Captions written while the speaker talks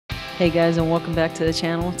Hey guys, and welcome back to the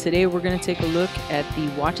channel. Today we're going to take a look at the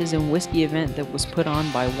Watches and Whiskey event that was put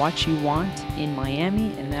on by What You Want in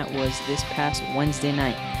Miami, and that was this past Wednesday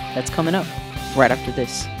night. That's coming up right after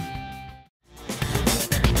this.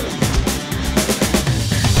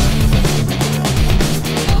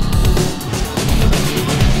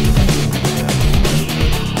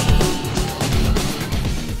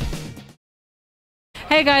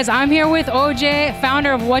 Hey guys, I'm here with OJ,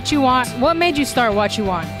 founder of What You Want. What made you start What You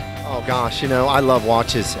Want? Oh gosh, you know, I love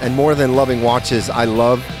watches, and more than loving watches, I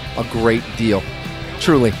love a great deal.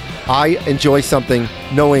 Truly, I enjoy something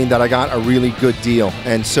knowing that I got a really good deal.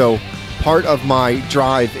 And so part of my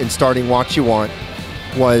drive in starting What You Want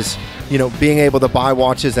was, you know, being able to buy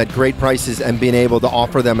watches at great prices and being able to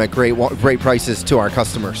offer them at great prices to our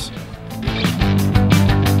customers.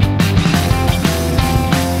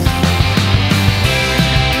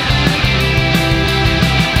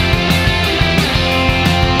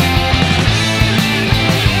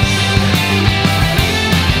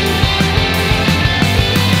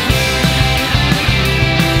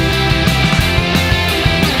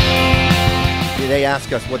 They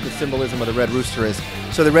ask us what the symbolism of the red rooster is.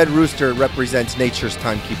 So the red rooster represents nature's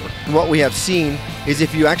timekeeper. And what we have seen is,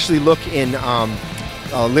 if you actually look in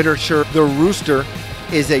literature, the rooster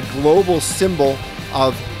is a global symbol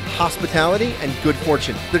of hospitality and good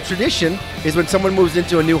fortune. The tradition is when someone moves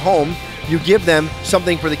into a new home, you give them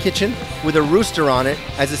something for the kitchen with a rooster on it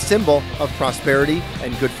as a symbol of prosperity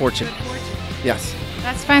and good fortune. Yes.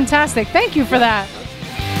 That's fantastic. Thank you for that.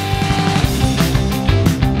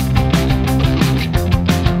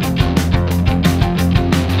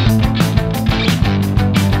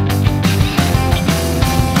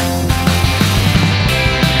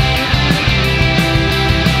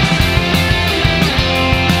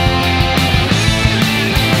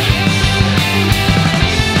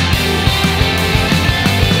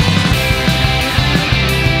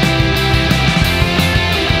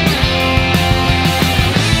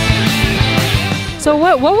 So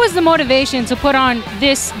what was the motivation to put on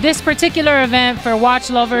this particular event for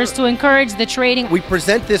watch lovers to encourage the trading? We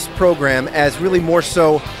present this program as really more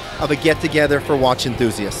so of a get-together for watch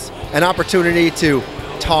enthusiasts, an opportunity to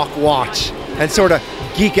talk watch and sort of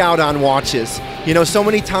geek out on watches. You know, so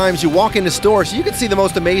many times you walk into stores, you can see the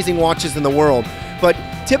most amazing watches in the world, but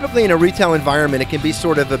typically in a retail environment, it can be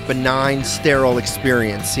sort of a benign, sterile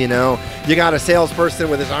experience. You know, you got a salesperson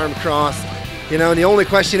with his arm crossed, you know, and the only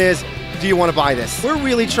question is, do you want to buy this? We're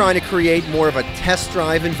really trying to create more of a test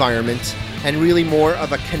drive environment and really more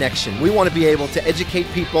of a connection. We want to be able to educate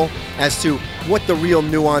people as to what the real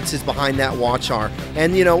nuances behind that watch are.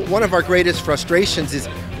 And you know, one of our greatest frustrations is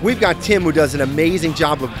we've got Tim, who does an amazing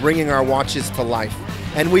job of bringing our watches to life.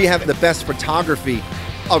 And we have the best photography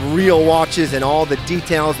of real watches and all the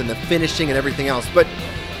details and the finishing and everything else. But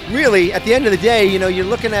really, at the end of the day, you know, you're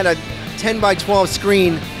looking at a 10 by 12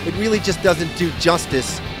 screen, it really just doesn't do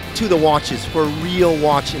justice to the watches for real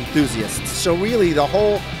watch enthusiasts. So really the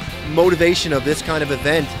whole motivation of this kind of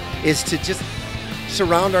event is to just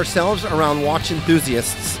surround ourselves around watch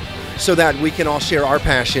enthusiasts so that we can all share our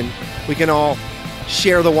passion, we can all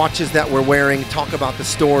share the watches that we're wearing, talk about the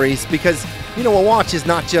stories, because you know, a watch is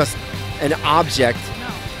not just an object.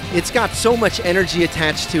 It's got so much energy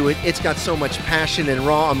attached to it. It's got so much passion and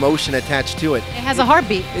raw emotion attached to it. It has a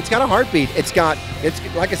heartbeat. It's got a heartbeat. It's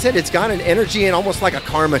like I said, it's got an energy and almost like a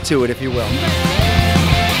karma to it, if you will.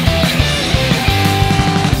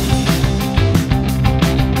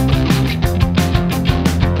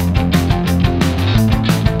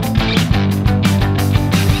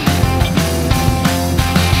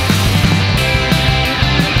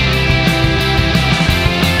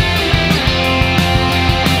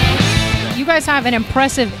 You guys have an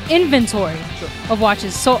impressive inventory of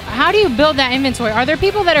watches. So how do you build that inventory? Are there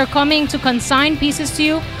people that are coming to consign pieces to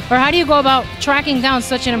you, or how do you go about tracking down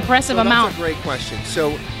such an impressive amount? That's a great question.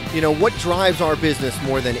 So, you know, what drives our business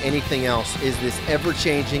more than anything else is this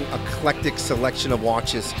ever-changing, eclectic selection of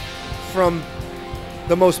watches, from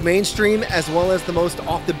the most mainstream as well as the most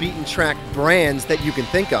off-the-beaten-track brands that you can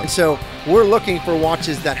think of. And so we're looking for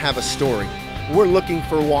watches that have a story. We're looking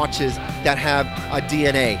for watches that have a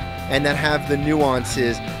DNA and that have the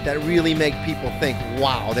nuances that really make people think,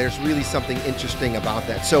 wow, there's really something interesting about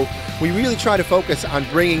that. So we really try to focus on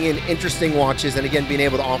bringing in interesting watches and again, being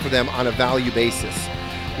able to offer them on a value basis.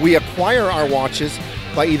 We acquire our watches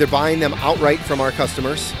by either buying them outright from our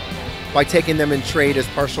customers, by taking them in trade as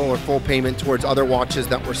partial or full payment towards other watches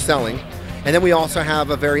that we're selling. And then we also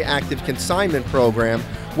have a very active consignment program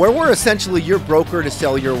where we're essentially your broker to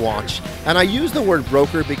sell your watch. And I use the word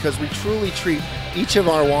broker because we truly treat each of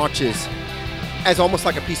our watches as almost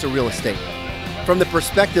like a piece of real estate. from the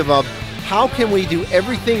perspective of how can we do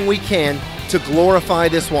everything we can to glorify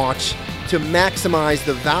this watch, to maximize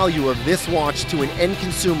the value of this watch to an end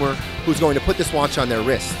consumer who's going to put this watch on their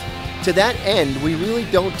wrist. To that end, we really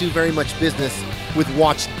don't do very much business with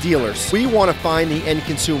watch dealers. We want to find the end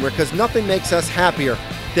consumer because nothing makes us happier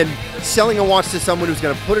than selling a watch to someone who's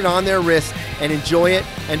going to put it on their wrist and enjoy it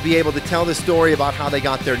and be able to tell the story about how they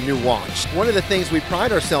got their new watch. One of the things we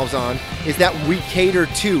pride ourselves on is that we cater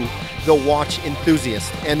to the watch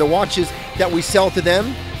enthusiast, and the watches that we sell to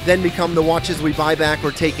them then become the watches we buy back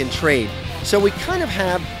or take in trade. So we kind of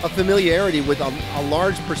have a familiarity with a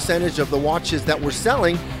large percentage of the watches that we're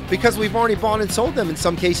selling because we've already bought and sold them in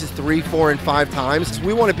some cases 3, 4, and 5 times.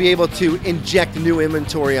 We want to be able to inject new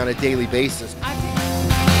inventory on a daily basis.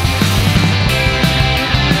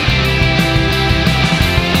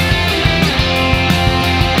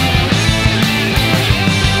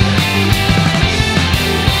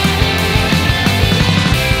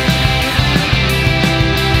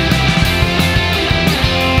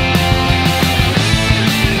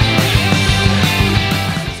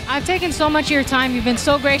 Taken so much of your time. You've been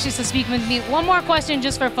so gracious to speak with me. One more question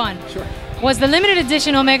just for fun. Sure. Was the limited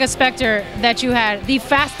edition Omega Spectre that you had the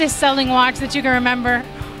fastest selling watch that you can remember?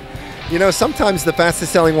 You know, sometimes the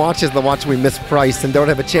fastest selling watch is the watch we mispriced and don't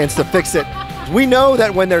have a chance to fix it. We know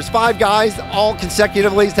that when there's 5 guys all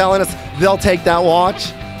consecutively telling us they'll take that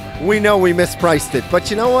watch, we know we mispriced it. But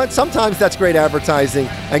you know what? Sometimes that's great advertising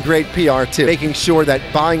and great PR too. Making sure that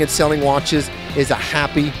buying and selling watches is a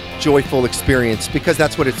happy, joyful experience, because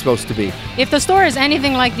that's what it's supposed to be. If the store is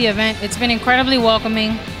anything like the event, it's been incredibly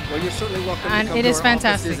welcoming. Well, you're certainly welcome and to come it to is our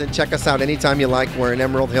fantastic. offices and check us out anytime you like. We're in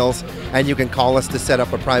Emerald Hills, and you can call us to set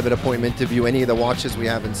up a private appointment to view any of the watches we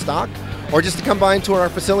have in stock, or just to come by and tour our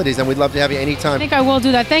facilities, and we'd love to have you anytime. I think I will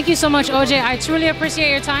do that. Thank you so much, OJ. I truly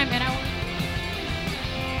appreciate your time, and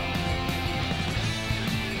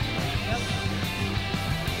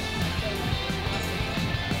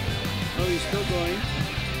Oh, he's still going.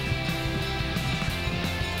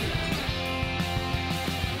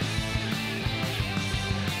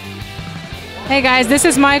 Hey guys, this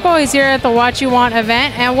is Michael. He's here at the Watch You Want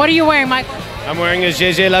event. And what are you wearing, Michael? I'm wearing a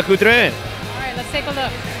Jaeger-LeCoultre. All right, let's take a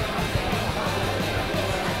look.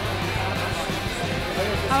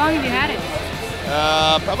 How long have you had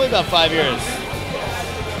it? Probably about 5 years.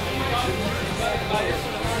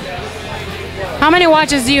 How many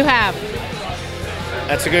watches do you have?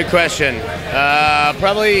 That's a good question.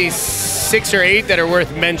 Probably 6 or 8 that are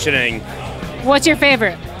worth mentioning. What's your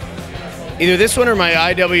favorite? Either this one or my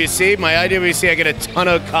IWC. My IWC I get a ton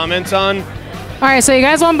of comments on. All right, so you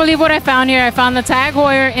guys won't believe what I found here. I found the Tag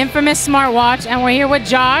Heuer infamous smartwatch, and we're here with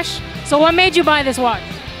Josh. So what made you buy this watch?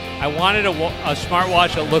 I wanted a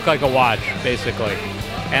smartwatch that looked like a watch, basically.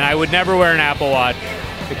 And I would never wear an Apple Watch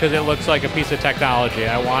because it looks like a piece of technology.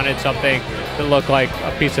 I wanted something that looked like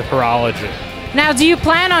a piece of horology. Now, do you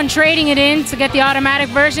plan on trading it in to get the automatic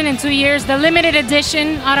version in 2 years, the limited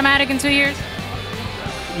edition automatic in 2 years?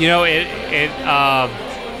 You know, it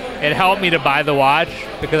helped me to buy the watch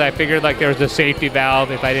because I figured like there was a safety valve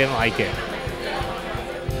if I didn't like it.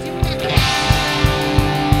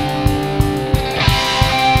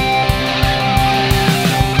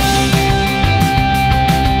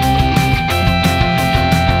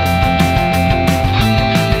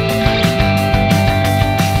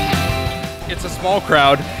 It's a small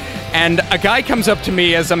crowd, and a guy comes up to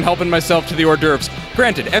me as I'm helping myself to the hors d'oeuvres.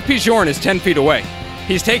 Granted, FP Journe is 10 feet away.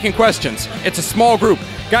 He's taking questions. It's a small group.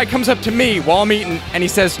 Guy comes up to me while I'm eating, and he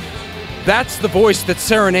says, "That's the voice that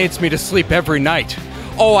serenades me to sleep every night.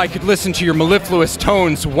 Oh, I could listen to your mellifluous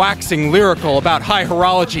tones waxing lyrical about high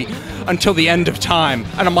horology until the end of time."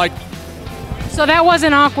 And I'm like, So that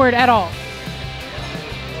wasn't awkward at all?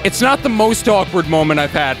 it's not the most awkward moment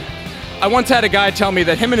I've had. I once had a guy tell me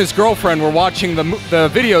that him and his girlfriend were watching the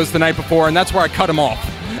videos the night before, and that's where I cut him off.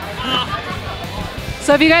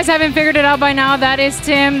 So if you guys haven't figured it out by now, that is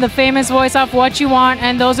Tim, the famous voice off What You Want,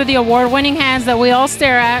 and those are the award-winning hands that we all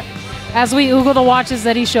stare at as we oogle the watches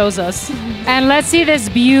that he shows us. And let's see this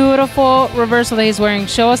beautiful reversal that he's wearing.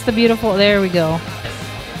 Show us the beautiful, there we go.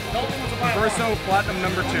 Verso Platinum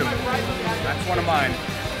number 2. That's one of mine.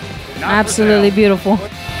 Absolutely beautiful.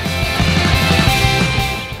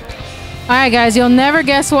 All right, guys, you'll never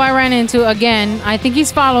guess who I ran into again. I think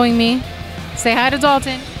he's following me. Say hi to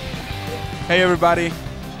Dalton. Hey everybody,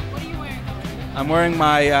 What are you wearing? I'm wearing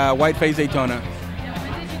my white face Daytona.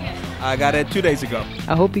 When did you get it? I got it 2 days ago.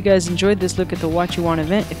 I hope you guys enjoyed this look at the Watch You Want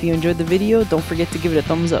event. If you enjoyed the video, don't forget to give it a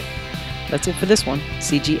thumbs up. That's it for this one.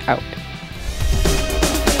 CG out.